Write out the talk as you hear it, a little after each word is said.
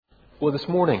Well, this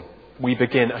morning we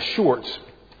begin a short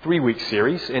 3-week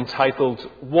series entitled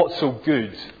What's So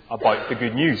Good About the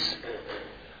Good News?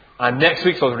 And next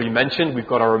week, as already mentioned, we've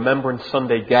got our Remembrance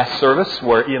Sunday guest service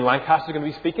where Ian Lancaster is going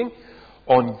to be speaking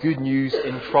on good news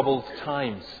in troubled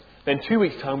times. Then 2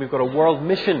 weeks' time, we've got a World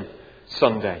Mission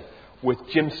Sunday with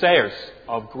Jim Sayers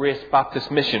of Grace Baptist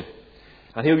Mission.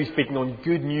 And he'll be speaking on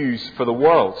good news for the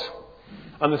world.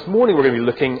 And this morning we're going to be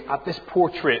looking at this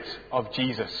portrait of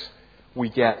Jesus we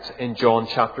get in John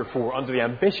chapter 4 under the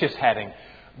ambitious heading,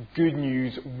 Good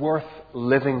News Worth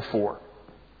Living For.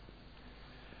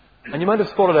 And you might have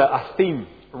spotted a theme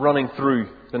running through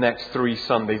the next 3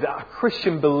 Sundays, a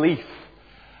Christian belief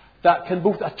that can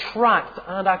both attract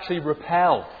and actually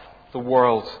repel the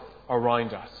world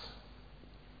around us.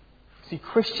 See,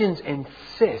 Christians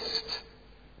insist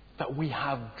that we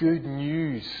have good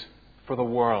news for the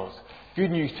world,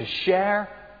 good news to share,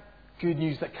 good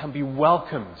news that can be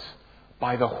welcomed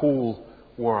by the whole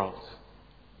world.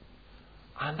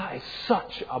 And that is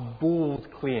such a bold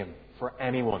claim for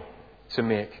anyone to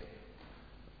make.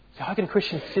 So how can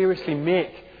Christians seriously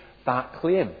make that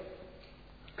claim?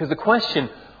 Because the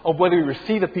question of whether we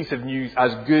receive a piece of news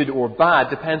as good or bad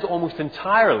depends almost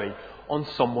entirely on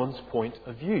someone's point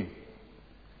of view.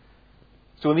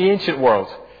 So in the ancient world,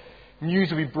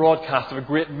 news would be broadcast of a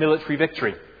great military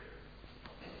victory.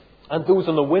 And those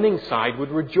on the winning side would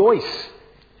rejoice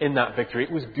in that victory.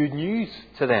 It was good news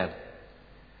to them.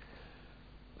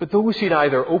 But those who'd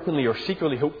either openly or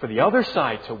secretly hoped for the other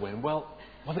side to win, well,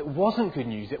 it wasn't good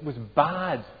news. It was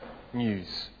bad news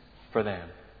for them.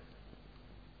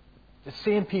 The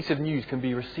same piece of news can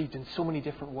be received in so many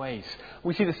different ways.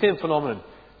 We see the same phenomenon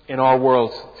in our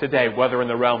world today, whether in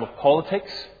the realm of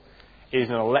politics. Is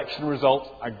an election result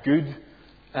a good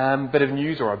bit of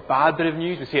news or a bad bit of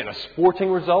news? We see it in a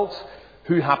sporting result.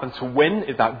 Who happened to win?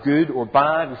 Is that good or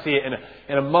bad? We see it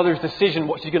in a mother's decision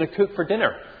what she's going to cook for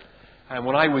dinner. And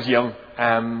when I was young,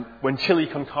 when chili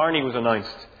con carne was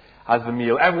announced as the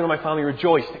meal, everyone in my family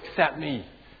rejoiced except me.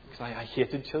 Because I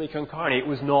hated chili con carne. It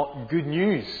was not good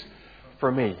news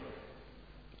for me.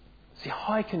 See,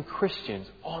 how can Christians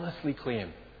honestly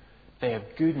claim they have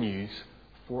good news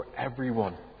for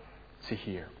everyone to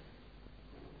hear?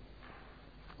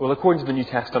 Well, according to the New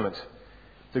Testament,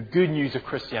 the good news of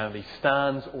Christianity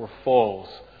stands or falls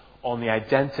on the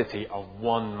identity of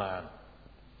one man,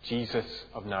 Jesus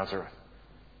of Nazareth.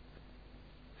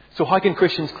 So how can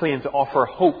Christians claim to offer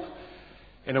hope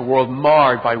in a world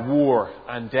marred by war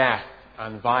and death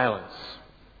and violence?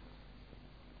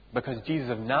 Because Jesus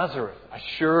of Nazareth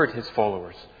assured his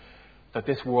followers that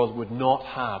this world would not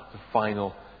have the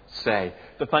final say.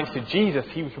 That thanks to Jesus,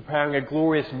 he was preparing a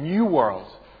glorious new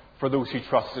world for those who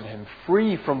trusted him,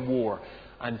 free from war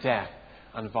and death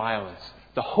and violence.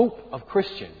 The hope of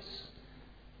Christians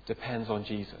depends on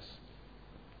Jesus.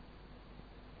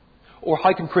 Or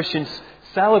how can Christians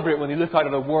celebrate when they look out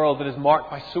at a world that is marked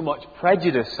by so much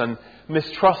prejudice and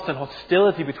mistrust and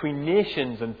hostility between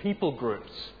nations and people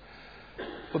groups?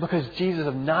 Well, because Jesus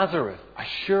of Nazareth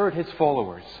assured his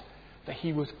followers that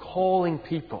he was calling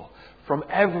people from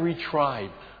every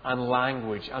tribe and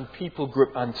language and people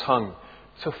group and tongue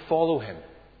to follow him.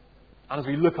 And as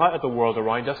we look out at the world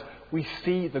around us, we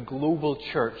see the global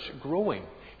church growing,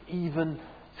 even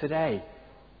today.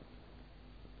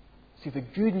 See, the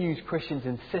good news Christians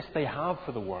insist they have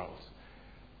for the world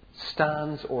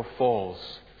stands or falls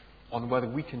on whether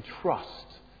we can trust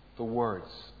the words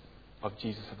of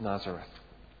Jesus of Nazareth.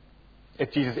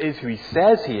 If Jesus is who he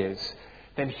says he is,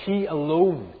 then he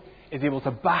alone is able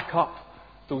to back up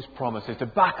those promises, to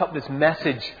back up this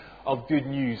message of good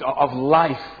news, of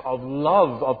life, of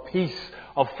love, of peace,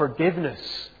 of forgiveness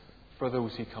for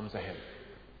those who come to him.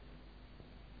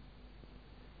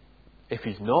 If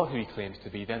he's not who he claims to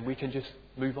be, then we can just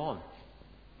move on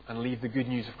and leave the good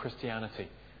news of Christianity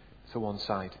to one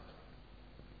side.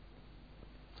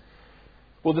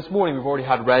 Well, this morning we've already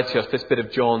had read to us this bit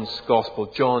of John's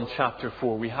Gospel, John chapter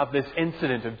 4. We have this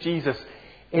incident of Jesus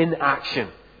in action,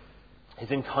 his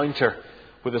encounter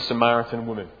with a Samaritan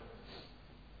woman.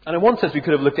 And in one sense, we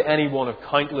could have looked at any one of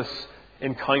countless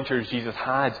encounters Jesus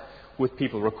had with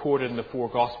people recorded in the 4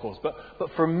 Gospels. But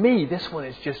for me, this one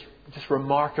is just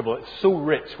remarkable. It's so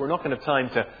rich. We're not going to have time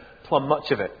to plumb much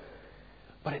of it.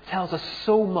 But it tells us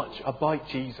so much about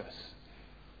Jesus.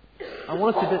 I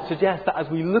wanted to suggest that as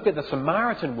we look at the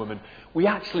Samaritan woman, we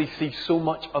actually see so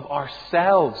much of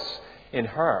ourselves in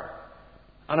her.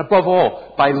 And above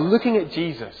all, by looking at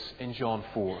Jesus in John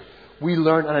 4, we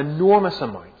learn an enormous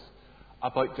amount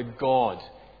about the God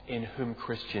in whom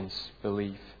Christians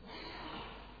believe.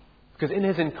 Because in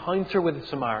his encounter with the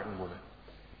Samaritan woman,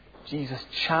 Jesus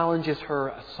challenges her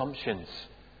assumptions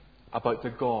about the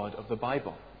God of the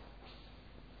Bible.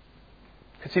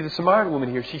 You can see the Samaritan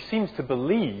woman here, she seems to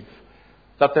believe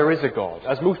that there is a God,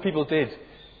 as most people did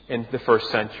in the first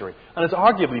century, and as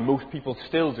arguably most people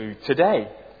still do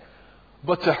today.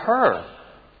 But to her,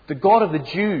 the God of the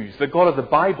Jews, the God of the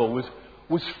Bible,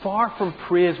 was far from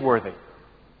praiseworthy.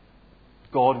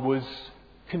 God was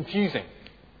confusing.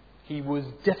 He was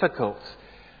difficult.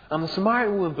 And the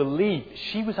Samaritan woman believed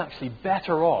she was actually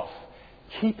better off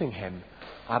keeping him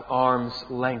at arm's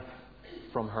length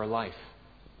from her life.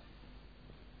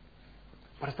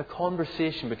 But as the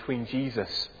conversation between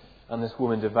Jesus and this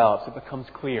woman develops, it becomes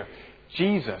clear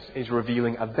Jesus is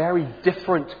revealing a very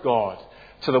different God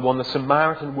to the one the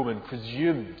Samaritan woman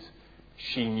presumed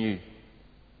she knew.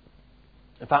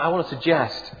 In fact, I want to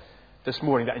suggest this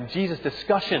morning that in Jesus'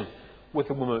 discussion with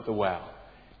the woman at the well,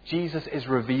 Jesus is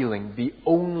revealing the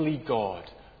only God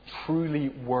truly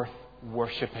worth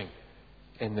worshipping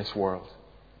in this world.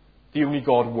 The only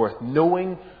God worth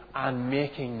knowing and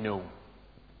making known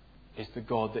is the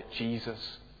God that Jesus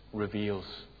reveals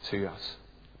to us.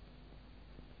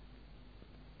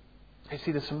 You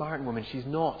see, the Samaritan woman, she's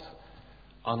not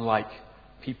unlike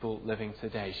people living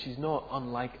today. She's not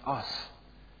unlike us.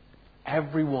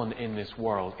 Everyone in this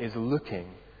world is looking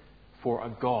for a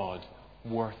God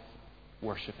worth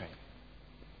worshipping.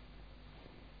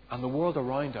 And the world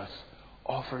around us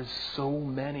offers so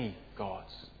many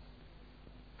gods.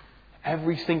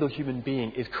 Every single human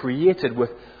being is created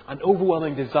with an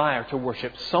overwhelming desire to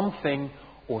worship something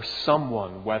or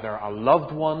someone, whether a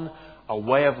loved one, a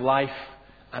way of life,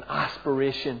 an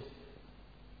aspiration.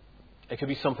 It could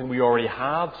be something we already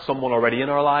have, someone already in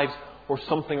our lives, or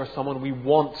something or someone we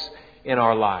want in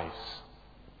our lives.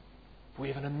 We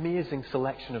have an amazing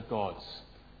selection of gods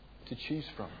to choose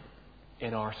from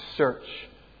in our search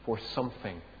for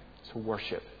something to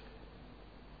worship.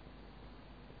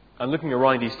 And looking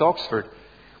around East Oxford,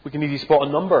 we can easily spot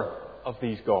a number of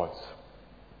these gods.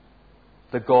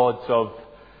 The gods of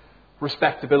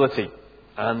respectability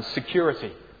and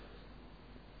security.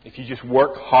 If you just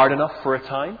work hard enough for a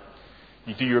time,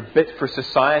 you do your bit for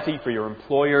society, for your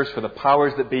employers, for the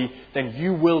powers that be, then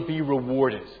you will be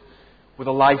rewarded with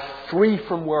a life free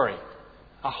from worry,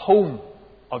 a home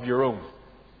of your own,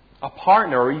 a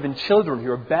partner or even children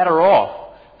who are better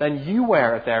off than you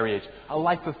were at their age, a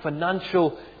life of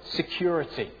financial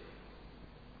security.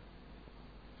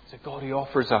 It's a God who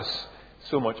offers us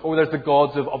so much. Or there's the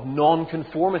gods of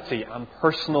non-conformity and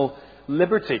personal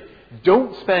liberty.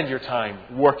 Don't spend your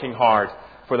time working hard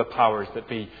for the powers that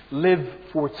be. Live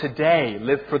for today.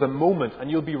 Live for the moment. And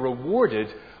you'll be rewarded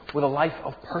with a life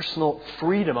of personal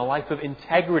freedom, a life of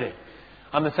integrity.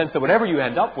 And the sense that whatever you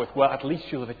end up with, well, at least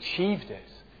you'll have achieved it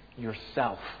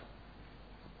yourself.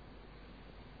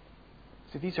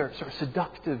 So these are sort of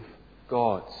seductive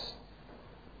gods.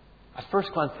 At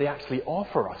first glance, they actually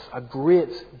offer us a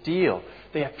great deal.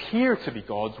 They appear to be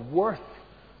gods worth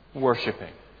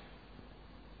worshipping.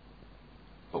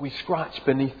 But we scratch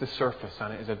beneath the surface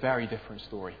and it is a very different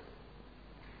story.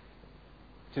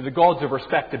 See, the gods of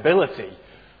respectability,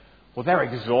 well, they're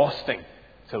exhausting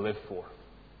to live for.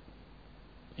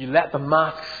 You let the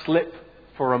mask slip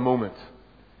for a moment.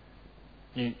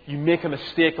 You make a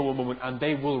mistake in one moment and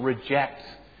they will reject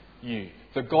you.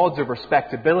 The gods of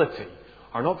respectability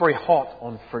are not very hot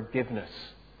on forgiveness.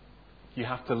 You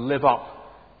have to live up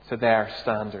to their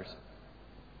standards.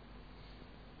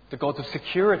 The gods of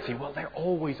security, well, they're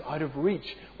always out of reach.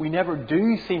 We never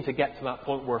do seem to get to that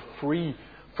point where we're free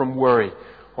from worry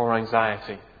or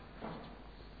anxiety.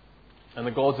 And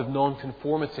the gods of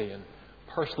non-conformity and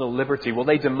personal liberty, well,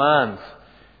 they demand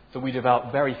that we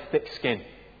develop very thick skin.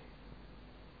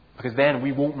 Because then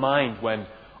we won't mind when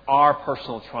our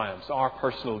personal triumphs, our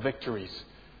personal victories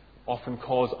often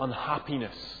cause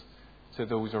unhappiness to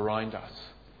those around us.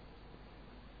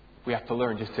 We have to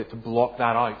learn just to block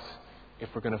that out if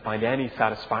we're going to find any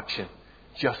satisfaction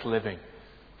just living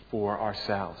for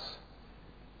ourselves.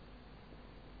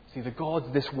 See, the gods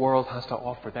this world has to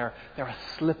offer, they're a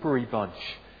slippery bunch.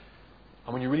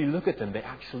 And when you really look at them, they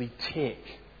actually take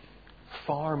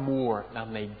far more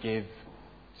than they give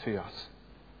to us.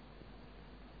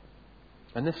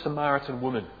 And this Samaritan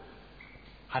woman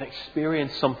had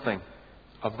experienced something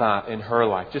of that in her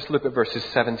life. Just look at verses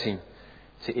 17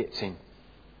 to 18.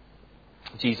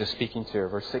 Jesus speaking to her,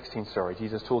 verse 16,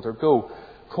 Jesus told her, "Go,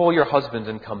 call your husband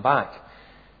and come back."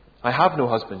 "I have no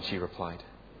husband," she replied.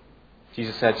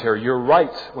 Jesus said to her, "You're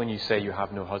right when you say you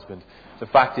have no husband. The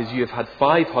fact is you have had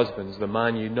 5 husbands. The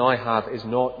man you now have is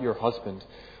not your husband.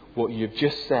 What you've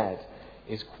just said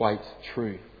is quite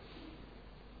true."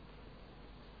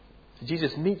 So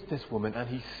Jesus meets this woman and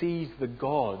he sees the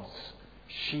gods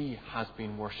she has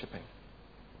been worshipping.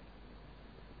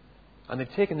 And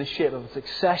they've taken the shape of a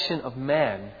succession of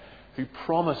men who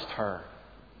promised her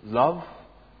love,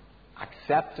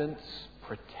 acceptance,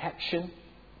 protection,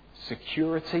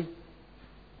 security.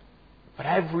 But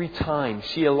every time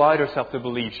she allowed herself to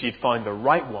believe she had found the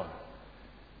right one,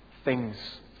 things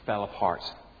fell apart.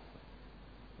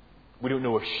 We don't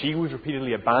know if she was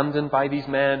repeatedly abandoned by these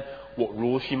men, what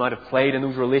role she might have played in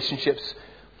those relationships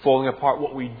falling apart.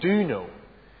 What we do know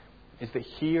is that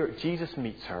here Jesus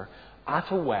meets her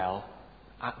at a well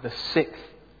at the 6th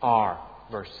hour,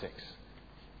 verse 6.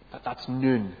 That's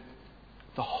noon,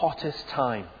 the hottest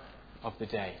time of the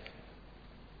day.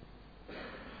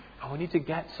 And we need to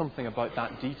get something about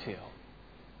that detail.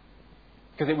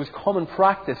 Because it was common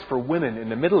practice for women in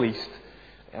the Middle East,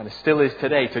 and it still is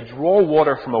today, to draw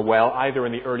water from a well either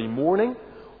in the early morning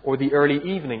or the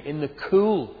early evening, in the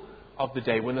cool of the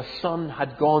day, when the sun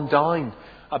had gone down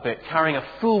a bit. Carrying a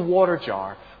full water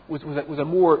jar was a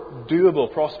more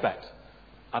doable prospect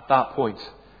at that point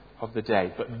of the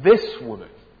day. But this woman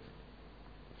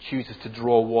chooses to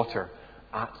draw water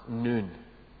at noon,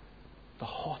 the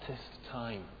hottest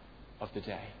time of the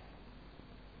day.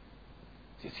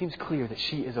 It seems clear that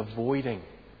she is avoiding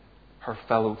her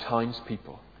fellow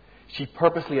townspeople. She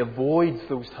purposely avoids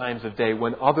those times of day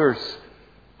when others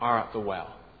are at the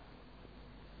well.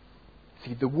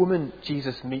 See, the woman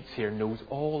Jesus meets here knows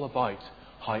all about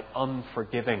how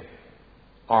unforgiving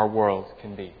our world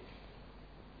can be.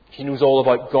 She knows all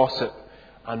about gossip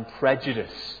and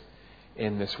prejudice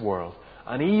in this world.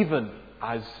 And even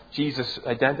as Jesus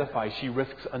identifies, she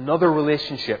risks another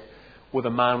relationship with a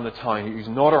man in the town who's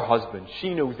not her husband.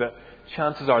 She knows that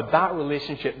chances are that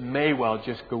relationship may well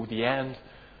just go the end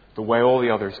the way all the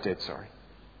others did.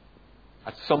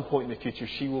 At some point in the future,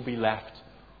 she will be left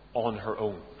on her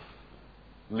own,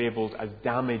 labelled as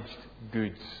damaged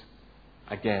goods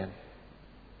again.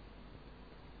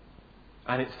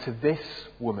 And it's to this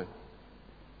woman,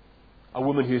 a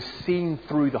woman who has seen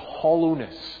through the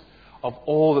hollowness of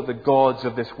all that the gods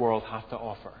of this world have to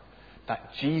offer,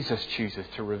 that Jesus chooses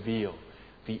to reveal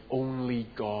the only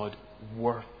God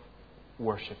worth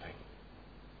worshipping.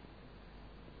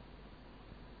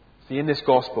 See, in this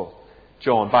gospel,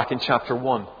 John, back in chapter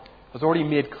 1, has already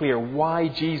made clear why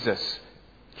Jesus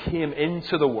came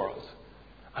into the world.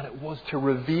 And it was to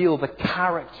reveal the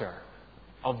character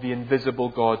of the invisible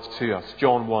God to us.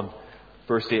 John 1,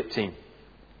 verse 18.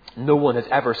 No one has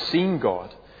ever seen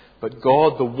God, but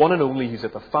God, the one and only who's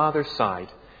at the Father's side,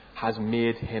 has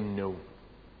made him known.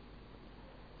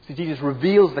 See, Jesus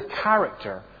reveals the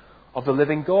character of the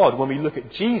living God. When we look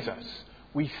at Jesus,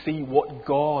 we see what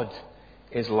God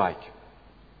is like.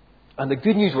 And the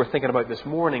good news we're thinking about this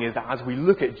morning is that as we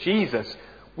look at Jesus,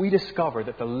 we discover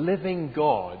that the living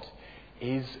God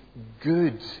is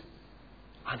good.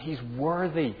 And he's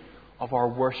worthy of our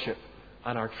worship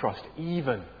and our trust,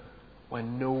 even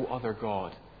when no other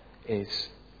God is.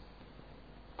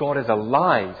 God is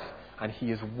alive and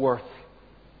he is worth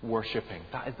worshipping.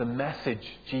 That is the message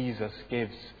Jesus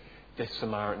gives this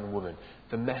Samaritan woman.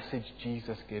 The message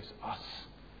Jesus gives us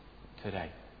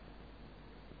today.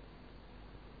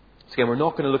 So again, we're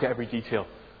not going to look at every detail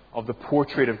of the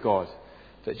portrait of God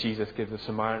that Jesus gives the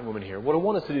Samaritan woman here. What I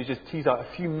want us to do is just tease out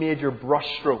a few major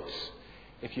brushstrokes,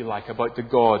 if you like, about the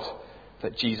God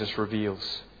that Jesus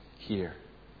reveals here.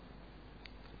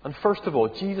 And first of all,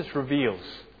 Jesus reveals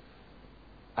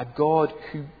a God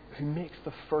who makes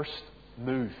the first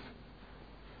move.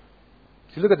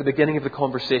 If you look at the beginning of the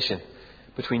conversation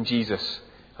between Jesus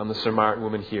and the Samaritan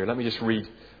woman here, let me just read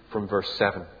from verse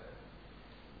 7.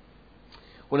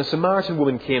 When a Samaritan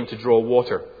woman came to draw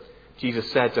water,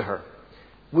 Jesus said to her,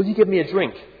 "Will you give me a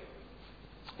drink?"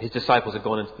 His disciples had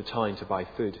gone into the town to buy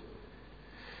food.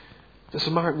 The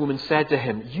Samaritan woman said to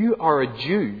him, "You are a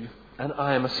Jew, and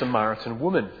I am a Samaritan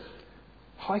woman.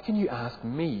 How can you ask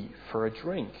me for a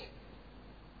drink?"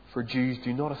 For Jews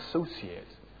do not associate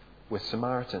with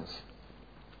Samaritans.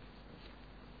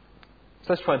 So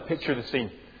let's try and picture the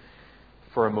scene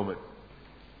for a moment.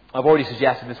 I've already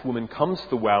suggested this woman comes to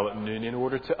the well at noon in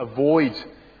order to avoid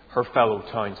her fellow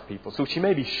townspeople. So she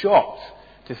may be shocked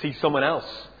to see someone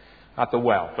else at the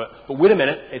well. But wait a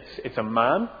minute, it's a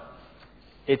man.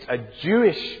 It's a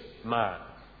Jewish man.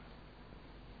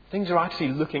 Things are actually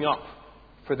looking up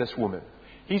for this woman.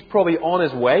 He's probably on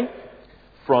his way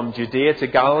from Judea to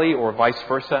Galilee or vice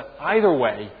versa. Either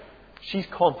way, she's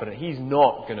confident he's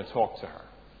not going to talk to her.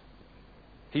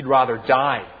 He'd rather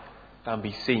die than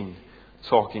be seen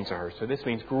talking to her. So this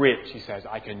means, great, she says,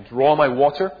 I can draw my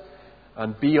water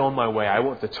and be on my way. I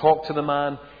want to talk to the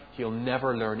man. He'll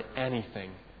never learn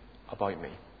anything about me.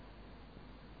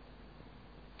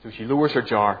 So she lowers her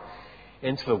jar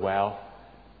into the well,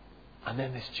 and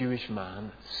then this Jewish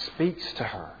man speaks to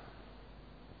her.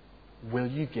 "Will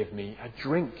you give me a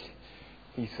drink?"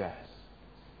 he says.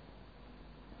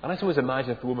 And I always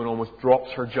imagine if the woman almost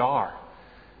drops her jar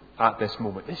at this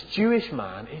moment. This Jewish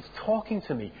man is talking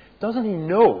to me. Doesn't he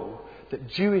know that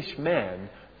Jewish men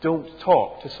don't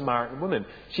talk to Samaritan women?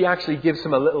 She actually gives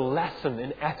him a little lesson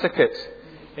in etiquette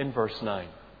in verse 9.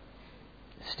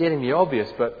 Stating the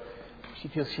obvious, but she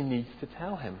feels she needs to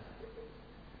tell him.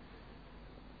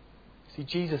 See,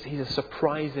 Jesus, he's a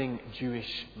surprising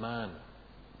Jewish man.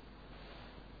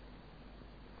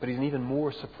 But he's an even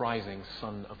more surprising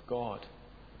Son of God.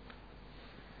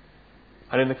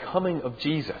 And in the coming of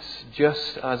Jesus,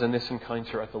 just as in this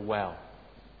encounter at the well,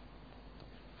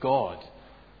 God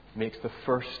makes the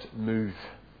first move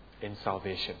in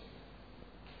salvation.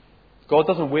 God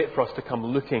doesn't wait for us to come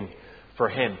looking for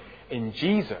Him. In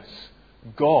Jesus,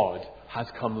 God has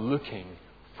come looking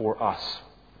for us.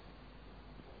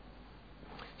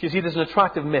 You see, there's an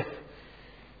attractive myth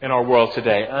in our world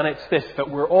today, and it's this, that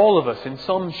we're all of us in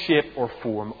some shape or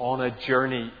form on a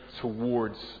journey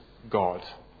towards God.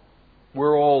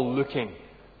 We're all looking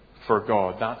for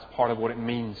God. That's part of what it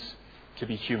means to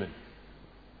be human.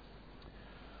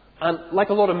 And like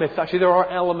a lot of myths, actually, there are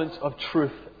elements of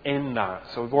truth in that.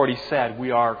 So we've already said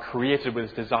we are created with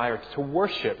this desire to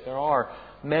worship. There are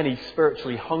many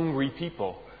spiritually hungry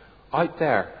people out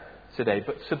there today.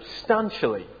 But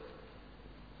substantially,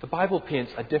 the Bible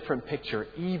paints a different picture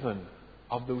even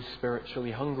of those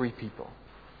spiritually hungry people.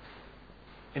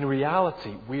 In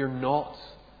reality, we are not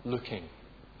looking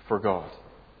for God.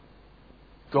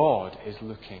 God is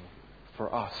looking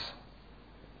for us.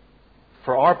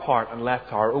 For our part, and left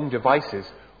to our own devices,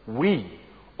 we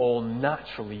all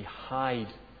naturally hide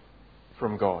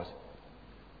from God.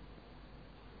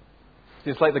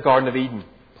 It's like the Garden of Eden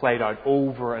played out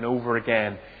over and over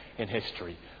again in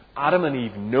history. Adam and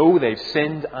Eve know they've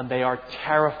sinned and they are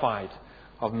terrified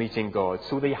of meeting God.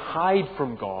 So they hide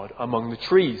from God among the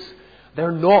trees.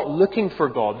 They're not looking for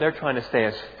God. They're trying to stay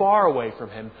as far away from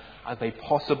Him as they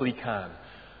possibly can.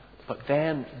 But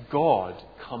then God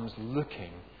comes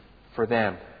looking for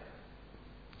them.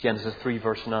 Genesis 3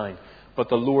 verse 9. But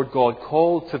the Lord God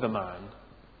called to the man,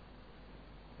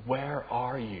 "Where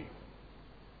are you?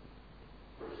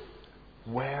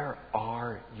 Where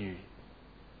are you?"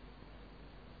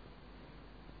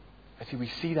 I see, we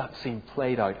see that scene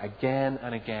played out again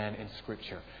and again in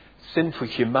Scripture. Sinful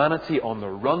humanity on the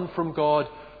run from God,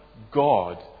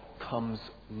 God comes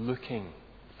looking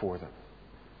for them.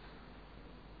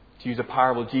 To use a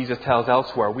parable Jesus tells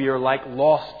elsewhere, we are like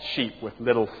lost sheep with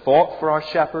little thought for our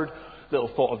shepherd, little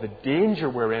thought of the danger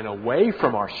we're in away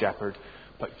from our shepherd,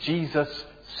 but Jesus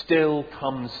still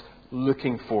comes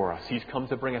looking for us. He's come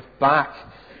to bring us back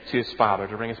to His Father,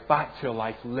 to bring us back to a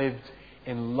life lived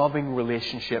in loving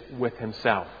relationship with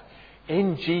Himself.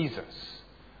 In Jesus,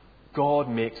 God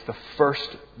makes the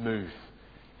first move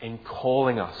in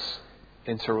calling us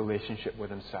into relationship with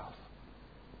Himself.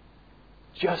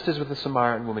 Just as with the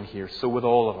Samaritan woman here, so with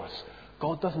all of us.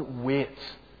 God doesn't wait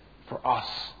for us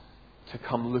to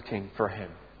come looking for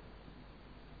Him.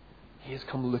 He has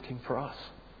come looking for us.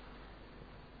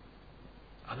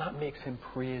 And that makes Him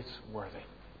praiseworthy.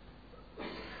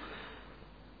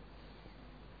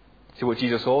 See, what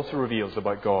Jesus also reveals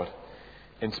about God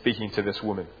in speaking to this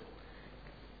woman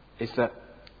is that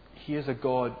He is a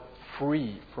God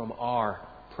free from our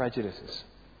prejudices.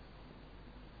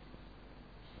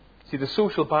 See, the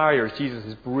social barriers Jesus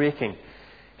is breaking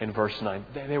in verse 9,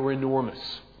 they were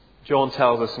enormous. John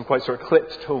tells us in quite sort of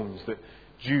clipped tones that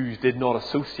Jews did not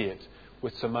associate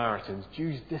with Samaritans.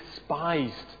 Jews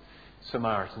despised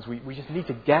Samaritans. We just need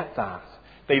to get that.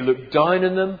 They looked down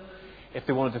on them. If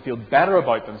they wanted to feel better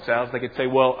about themselves, they could say,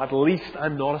 well, at least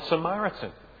I'm not a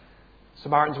Samaritan.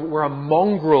 Samaritans were a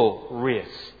mongrel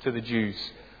race to the Jews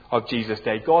of Jesus'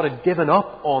 day. God had given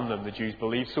up on them, the Jews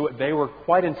believed, so they were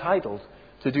quite entitled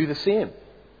to do the same.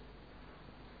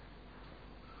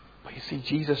 But you see,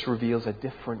 Jesus reveals a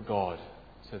different God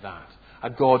to that. A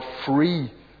God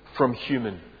free from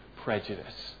human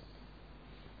prejudice.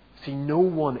 See, no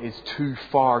one is too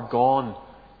far gone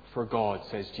for God,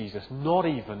 says Jesus. Not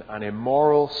even an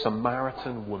immoral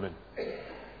Samaritan woman.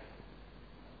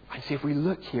 And see, if we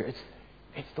look here,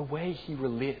 it's the way He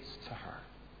relates to her.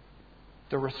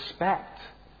 The respect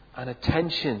and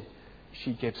attention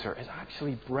she gives her is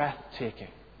actually breathtaking.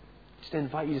 Just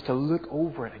invite you just to look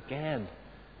over it again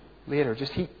later.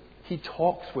 Just he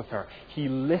talks with her. He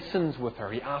listens with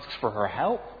her. He asks for her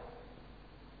help.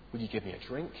 Would you give me a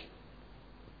drink?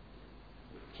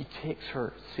 He takes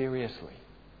her seriously.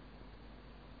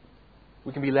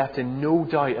 We can be left in no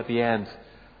doubt at the end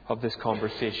of this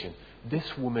conversation. This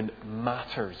woman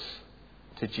matters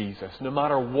to Jesus. No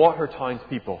matter what her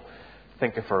townspeople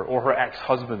think of her or her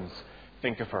ex-husbands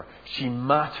think of her, she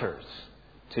matters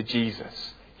to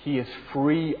Jesus. He is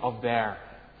free of their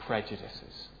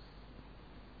prejudices.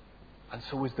 And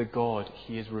so is the God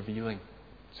He is revealing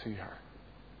to her.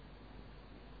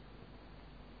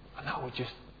 And that would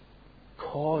just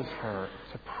cause her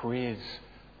to praise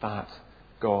that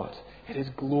God. It is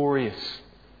glorious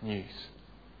news.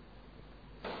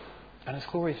 And it's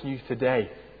glorious news today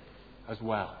as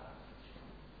well.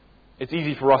 It's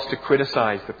easy for us to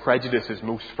criticize the prejudices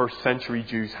most first century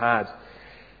Jews had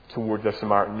toward their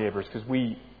Samaritan neighbours because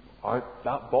we aren't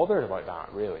that bothered about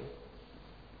that, really.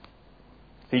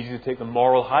 It's easy to take the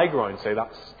moral high ground and say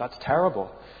that's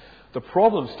terrible. The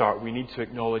problems start, we need to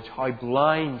acknowledge how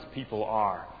blind people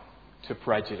are to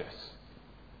prejudice.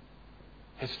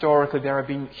 Historically, there have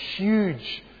been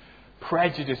huge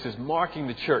prejudices marking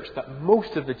the church that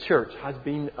most of the church has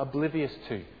been oblivious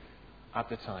to at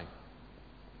the time.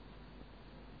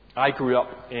 I grew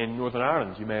up in Northern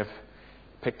Ireland. You may have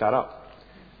picked that up.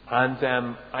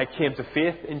 And I came to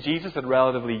faith in Jesus at a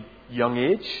relatively young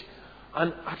age.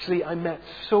 And actually, I met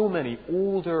so many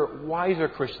older, wiser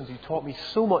Christians who taught me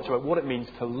so much about what it means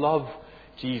to love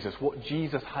Jesus, what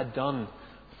Jesus had done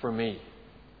for me.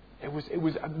 It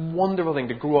was a wonderful thing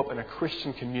to grow up in a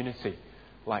Christian community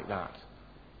like that.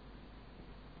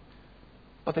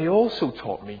 But they also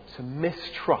taught me to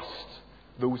mistrust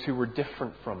those who were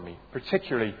different from me,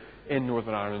 particularly in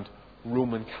Northern Ireland,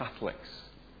 Roman Catholics.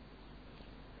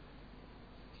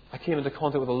 I came into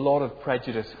contact with a lot of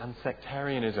prejudice and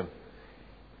sectarianism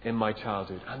in my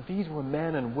childhood. And these were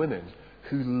men and women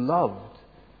who loved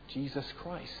Jesus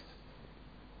Christ.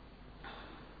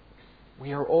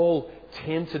 We are all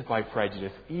tainted by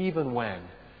prejudice, even when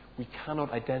we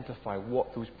cannot identify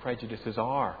what those prejudices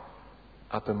are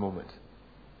at the moment.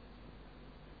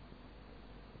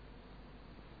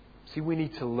 See, we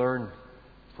need to learn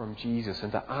from Jesus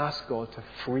and to ask God to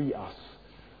free us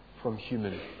from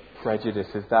human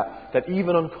prejudices that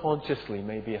even unconsciously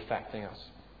may be affecting us.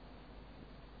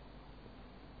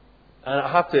 And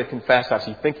I have to confess,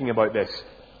 actually, thinking about this,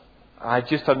 I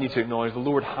just need to acknowledge the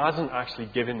Lord hasn't actually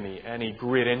given me any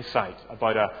great insight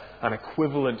about an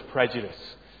equivalent prejudice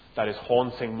that is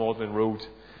haunting Magdalen Road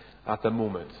at the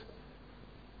moment.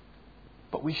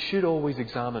 But we should always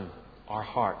examine our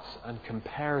hearts and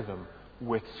compare them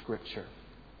with Scripture.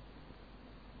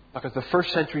 Because the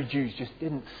first century Jews just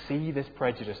didn't see this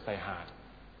prejudice they had.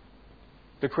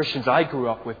 The Christians I grew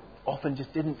up with often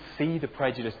just didn't see the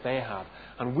prejudice they have.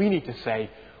 And we need to say,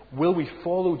 will we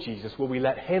follow Jesus? Will we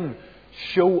let Him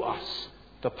show us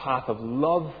the path of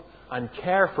love and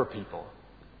care for people?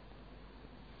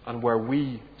 And where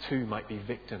we too might be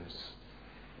victims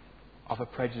of a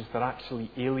prejudice that actually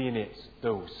alienates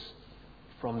those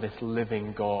from this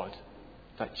living God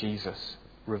that Jesus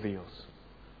reveals.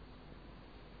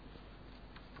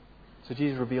 So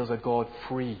Jesus reveals a God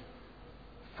free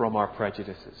from our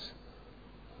prejudices.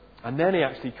 And then He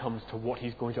actually comes to what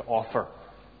He's going to offer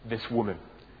this woman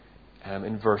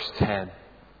in verse 10.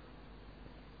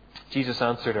 Jesus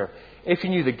answered her, "If you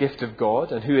knew the gift of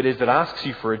God and who it is that asks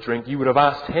you for a drink, you would have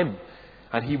asked Him,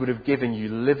 and He would have given you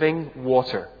living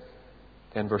water."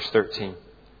 Then verse 13.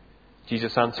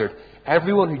 Jesus answered,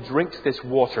 "Everyone who drinks this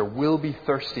water will be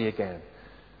thirsty again.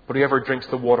 But whoever drinks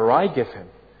the water I give him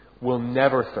will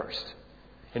never thirst.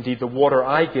 Indeed, the water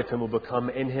I give him will become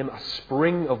in him a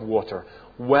spring of water,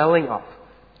 welling up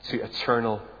to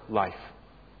eternal life."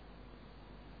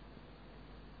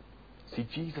 See,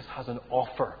 Jesus has an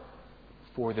offer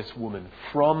for this woman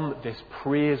from this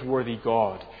praiseworthy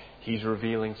God He's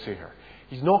revealing to her.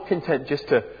 He's not content just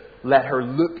to let her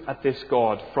look at this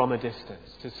God from a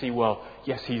distance to see, well,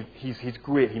 yes, he's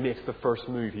great. He makes the first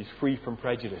move. He's free from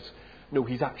prejudice. No,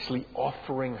 He's actually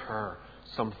offering her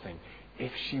something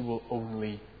if she will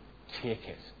only take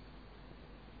it.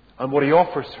 And what He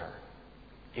offers her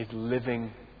is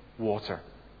living water.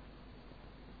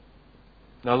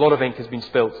 Now, a lot of ink has been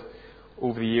spilt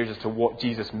over the years as to what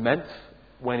Jesus meant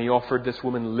when He offered this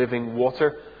woman living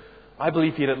water. I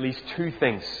believe He had at least two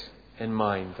things in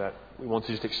mind that we want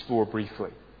to just explore briefly.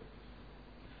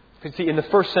 You can see in the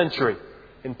first century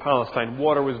in Palestine,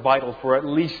 water was vital for at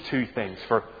least two things: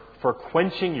 for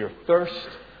quenching your thirst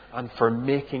and for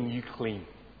making you clean.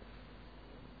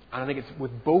 And I think it's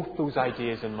with both those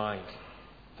ideas in mind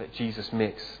that Jesus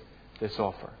makes this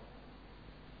offer.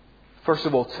 First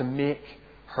of all, to make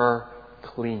her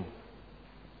clean.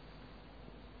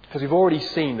 Because we've already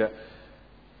seen that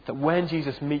when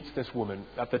Jesus meets this woman,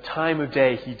 at the time of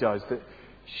day He does, that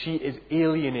she is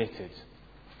alienated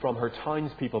from her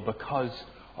townspeople because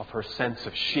of her sense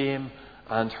of shame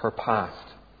and her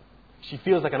past. She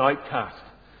feels like an outcast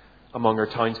among her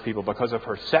townspeople because of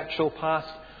her sexual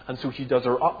past, and so she does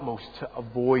her utmost to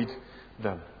avoid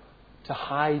them, to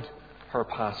hide her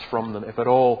past from them, if at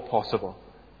all possible.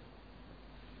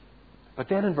 But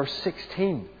then in verse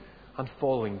 16 and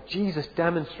following, Jesus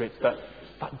demonstrates that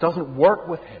that doesn't work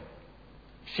with him.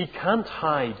 She can't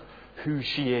hide who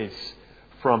she is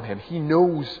from him. He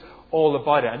knows all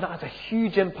about it, and that has a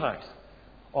huge impact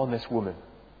on this woman.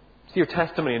 See her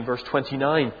testimony in verse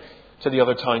 29 to the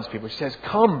other townspeople. She says,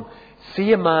 "Come,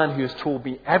 see a man who has told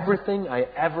me everything I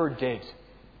ever did."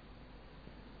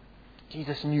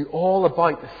 Jesus knew all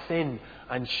about the sin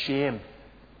and shame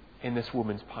in this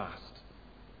woman's past.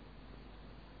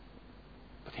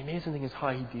 But the amazing thing is how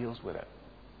he deals with it.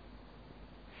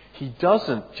 He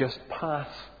doesn't just pass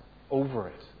over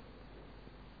it.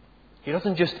 He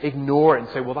doesn't just ignore it and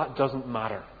say, "Well, that doesn't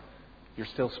matter. You're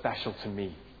still special to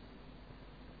me."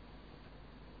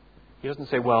 He doesn't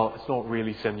say, "Well, it's not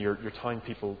really sin. Your town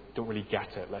people don't really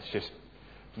get it. Let's just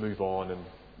move on and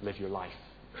live your life."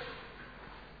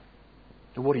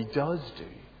 And what he does do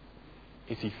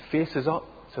is he faces up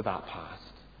to that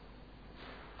past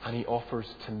and he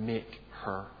offers to make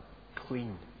her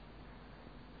clean.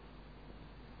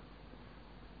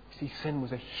 See, sin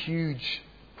was a huge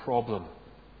problem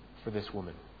for this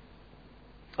woman.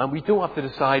 And we don't have to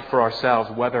decide for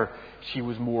ourselves whether she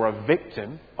was more a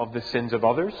victim of the sins of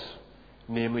others,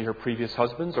 namely her previous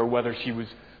husbands, or whether she was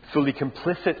fully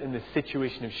complicit in the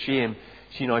situation of shame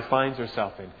she now finds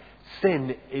herself in.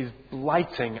 Sin is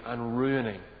blighting and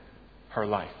ruining her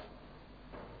life.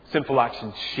 Sinful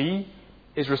actions she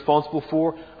is responsible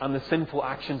for, and the sinful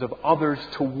actions of others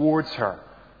towards her,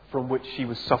 from which she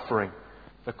was suffering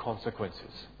the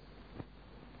consequences.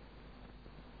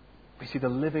 We see the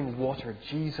living water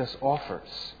Jesus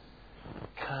offers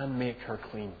can make her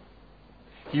clean.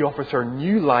 He offers her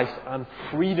new life and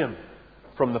freedom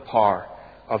from the power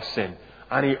of sin.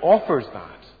 And he offers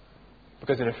that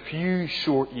because in a few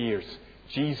short years,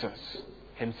 Jesus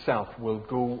himself will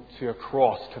go to a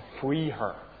cross to free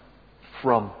her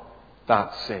from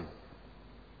that sin.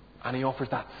 And he offers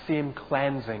that same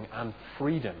cleansing and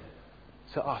freedom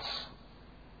to us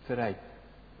today.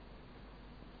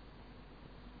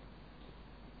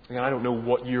 Again, I don't know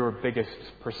what your biggest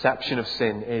perception of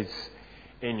sin is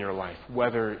in your life.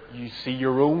 Whether you see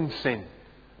your own sin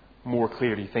more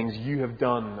clearly, things you have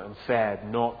done and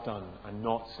said, not done and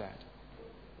not said.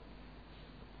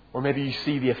 Or maybe you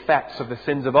see the effects of the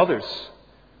sins of others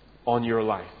on your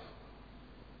life.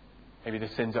 Maybe the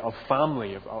sins of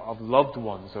family, of loved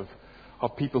ones,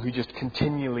 of people who just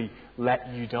continually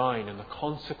let you down and the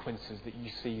consequences that you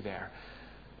see there.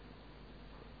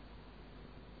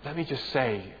 Let me just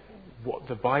say what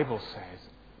the Bible says.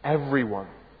 Everyone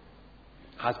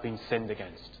has been sinned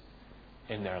against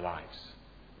in their lives.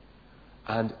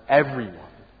 And everyone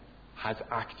has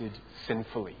acted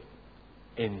sinfully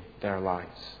in their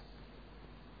lives.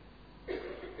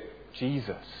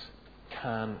 Jesus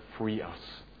can free us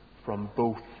from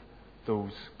both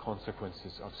those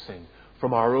consequences of sin.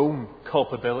 From our own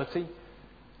culpability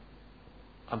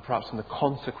and perhaps from the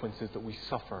consequences that we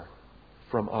suffer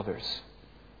from others.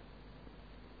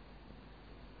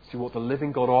 See, what the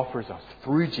living God offers us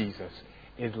through Jesus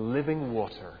is living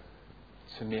water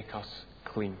to make us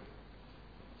clean.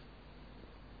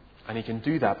 And he can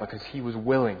do that because he was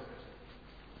willing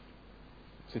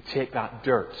to take that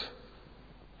dirt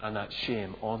and that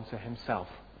shame onto himself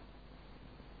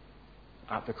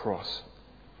at the cross.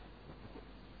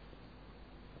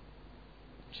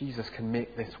 Jesus can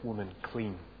make this woman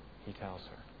clean, he tells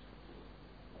her.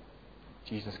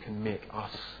 Jesus can make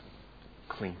us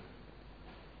clean.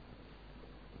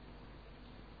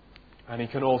 And he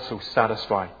can also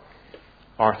satisfy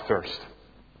our thirst.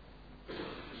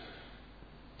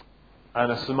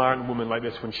 And a Samaritan woman like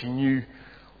this, when she knew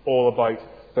all about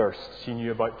thirst, she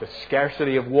knew about the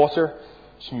scarcity of water,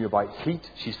 she knew about heat.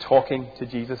 She's talking to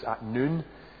Jesus at noon,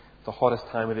 the hottest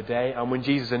time of the day. And when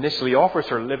Jesus initially offers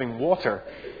her living water,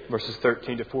 verses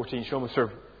 13 to 14, she almost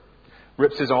sort of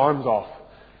rips his arms off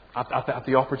at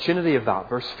the opportunity of that.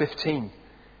 Verse 15,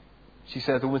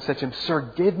 the woman said to him,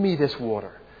 "Sir, give me this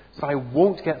water, so I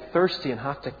won't get thirsty and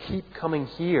have to keep coming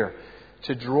here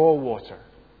to draw water."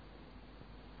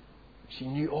 She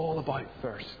knew all about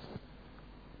thirst.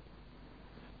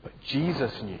 But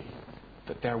Jesus knew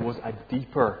that there was a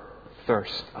deeper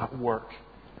thirst at work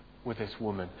with this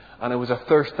woman. And it was a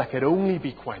thirst that could only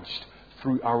be quenched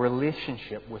through our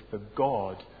relationship with the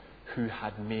God who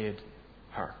had made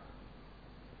her.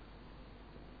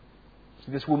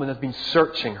 See, this woman has been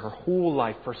searching her whole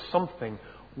life for something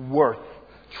worth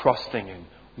trusting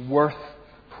in, worth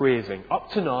praising.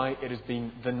 Up to now, it has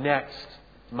been the next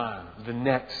man, the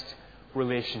next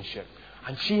relationship.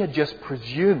 And she had just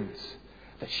presumed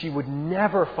that she would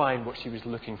never find what she was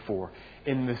looking for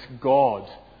in this God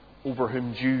over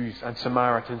whom Jews and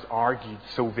Samaritans argued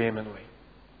so vehemently.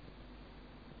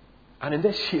 And in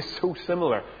this, she is so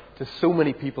similar to so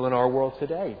many people in our world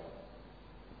today.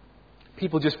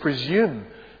 People just presume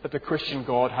that the Christian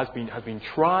God has been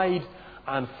tried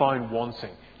and found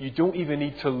wanting. You don't even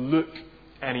need to look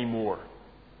anymore,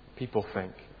 people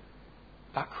think.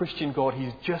 That Christian God,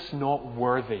 he's just not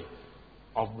worthy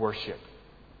of worship.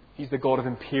 He's the God of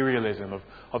imperialism,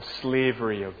 of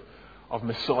slavery, of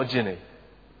misogyny.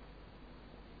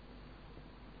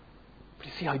 But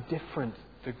you see how different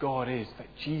the God is that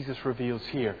Jesus reveals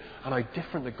here, and how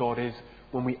different the God is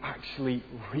when we actually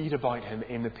read about him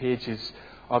in the pages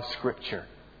of Scripture.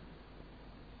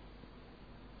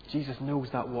 Jesus knows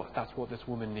that's what this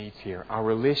woman needs here. Our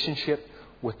relationship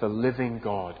with the living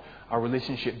God. Our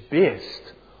relationship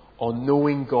based on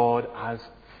knowing God as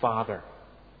Father.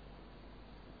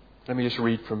 Let me just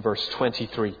read from verse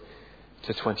 23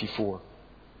 to 24.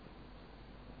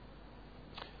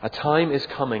 A time is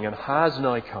coming and has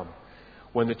now come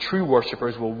when the true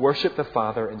worshippers will worship the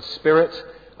Father in spirit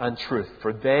and truth,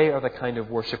 for they are the kind of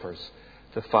worshippers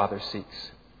the Father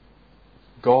seeks.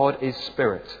 God is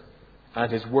spirit,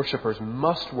 and his worshippers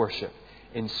must worship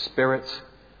in spirit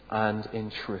and in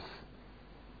truth.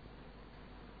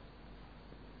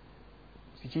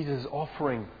 See, Jesus is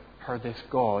offering her this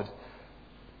God,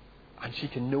 and she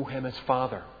can know him as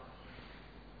Father.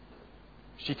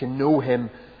 She can know him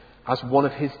as one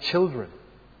of his children.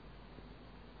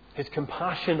 His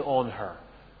compassion on her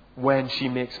when she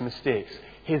makes mistakes.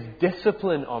 His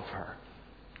discipline of her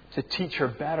to teach her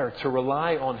better to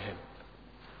rely on him.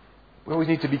 We always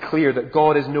need to be clear that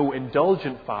God is no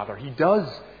indulgent Father. He does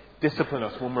discipline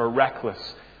us when we're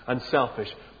reckless and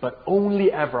selfish, but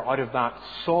only ever out of that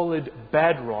solid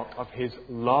bedrock of his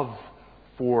love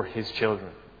for his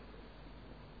children.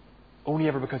 Only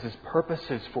ever because his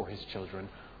purposes for his children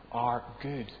are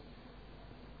good.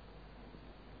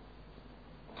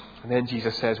 And then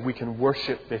Jesus says we can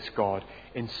worship this God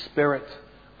in spirit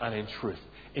and in truth.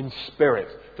 In spirit,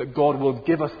 that God will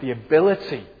give us the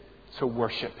ability to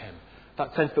worship him.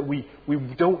 That sense that we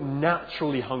don't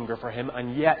naturally hunger for him,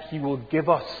 and yet he will give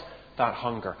us that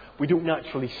hunger. We don't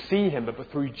naturally see him,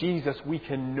 but through Jesus we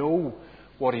can know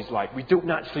what he's like. We don't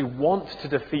naturally want to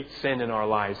defeat sin in our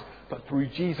lives, but through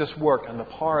Jesus' work and the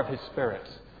power of his Spirit,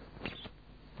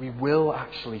 we will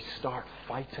actually start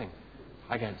fighting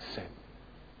against sin.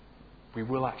 We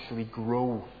will actually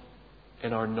grow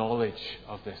in our knowledge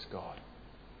of this God.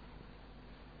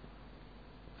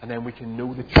 And then we can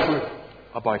know the truth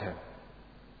about him.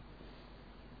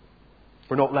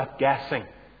 We're not left guessing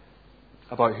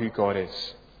about who God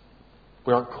is.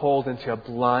 We aren't called into a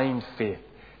blind faith.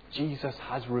 Jesus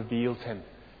has revealed him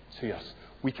to us.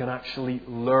 We can actually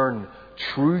learn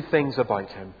true things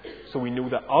about him, so we know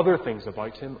that other things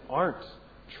about him aren't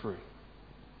true.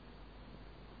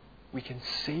 We can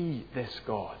see this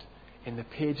God in the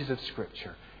pages of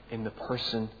Scripture, in the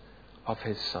person of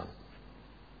his Son.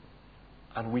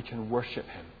 And we can worship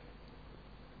him.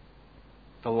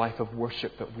 The life of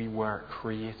worship that we were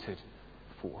created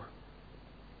for.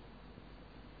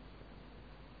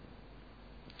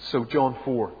 So John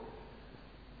 4,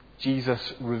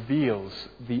 Jesus reveals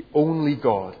the only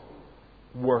God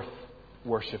worth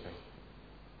worshipping.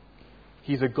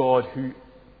 He's a God who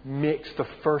makes the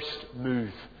first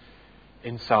move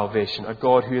in salvation. A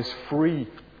God who is free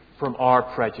from our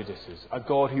prejudices. A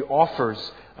God who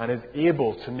offers and is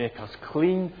able to make us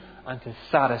clean and to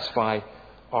satisfy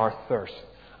our thirst.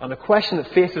 And the question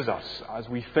that faces us as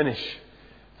we finish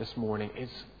this morning is,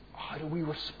 how do we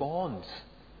respond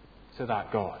to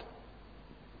that God?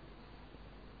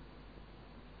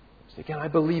 So again, I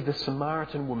believe the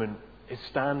Samaritan woman is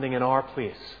standing in our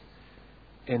place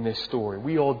in this story.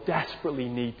 We all desperately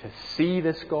need to see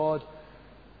this God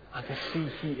and to see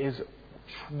he is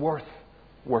worth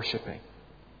worshipping.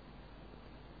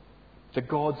 The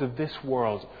gods of this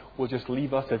world will just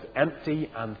leave us as empty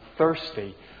and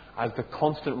thirsty as the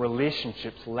constant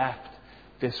relationships left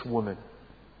this woman.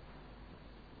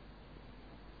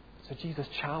 So Jesus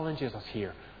challenges us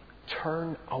here.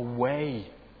 Turn away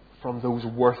from those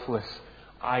worthless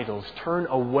idols. Turn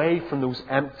away from those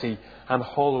empty and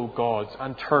hollow gods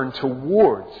and turn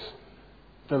towards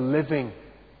the living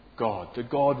God, the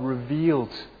God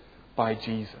revealed by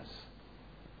Jesus.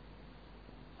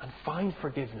 And find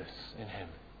forgiveness in him.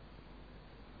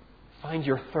 Find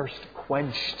your thirst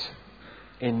quenched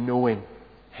in knowing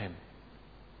him.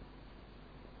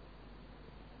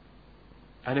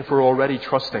 And if we're already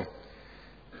trusting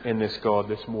in this God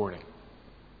this morning,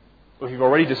 if we've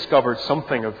already discovered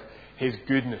something of His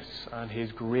goodness and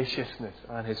His graciousness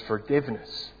and His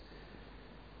forgiveness,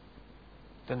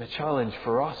 then the challenge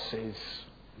for us is,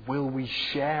 will we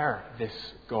share this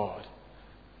God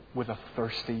with a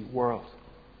thirsty world?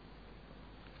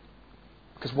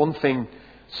 Because one thing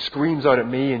screams out at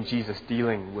me in Jesus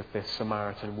dealing with this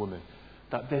Samaritan woman,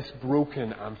 that this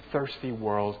broken and thirsty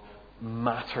world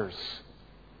matters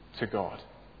to God.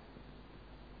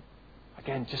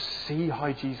 Again, just see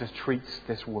how Jesus treats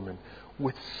this woman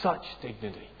with such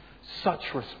dignity,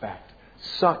 such respect,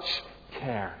 such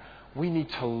care. We need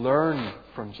to learn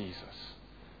from Jesus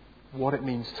what it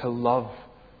means to love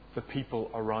the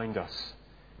people around us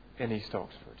in East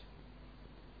Oxford.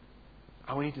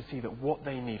 And we need to see that what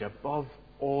they need above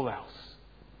all else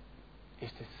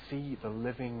is to see the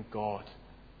living God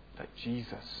that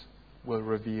Jesus will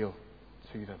reveal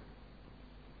to them.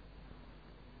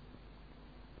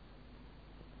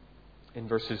 In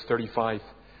verses 35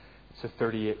 to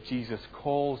 38, Jesus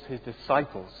calls His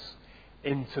disciples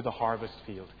into the harvest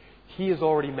field. He has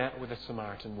already met with a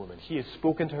Samaritan woman. He has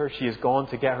spoken to her. She has gone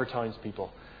to get her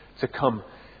townspeople to come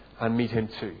and meet Him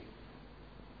too.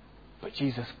 But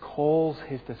Jesus calls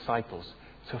His disciples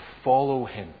to follow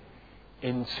Him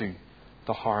into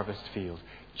the harvest field.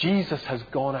 Jesus has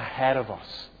gone ahead of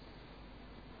us.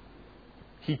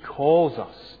 He calls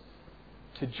us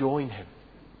to join Him.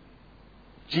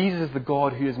 Jesus is the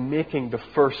God who is making the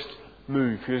first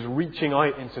move, who is reaching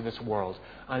out into this world.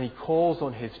 And He calls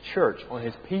on His church, on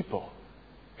His people,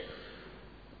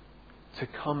 to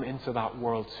come into that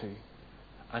world too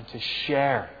and to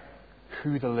share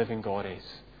who the living God is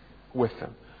with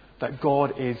them. That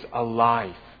God is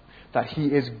alive, that He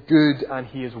is good and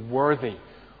He is worthy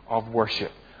of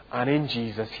worship. And in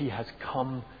Jesus, He has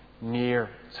come near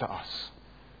to us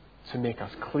to make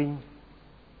us clean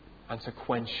and to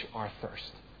quench our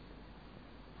thirst.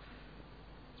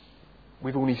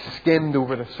 We've only skimmed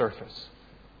over the surface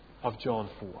of John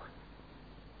 4.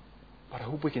 But I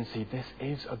hope we can see this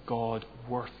is a God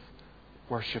worth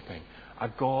worshipping, a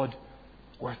God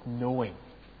worth knowing,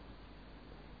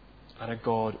 and a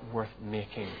God worth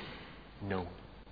making known.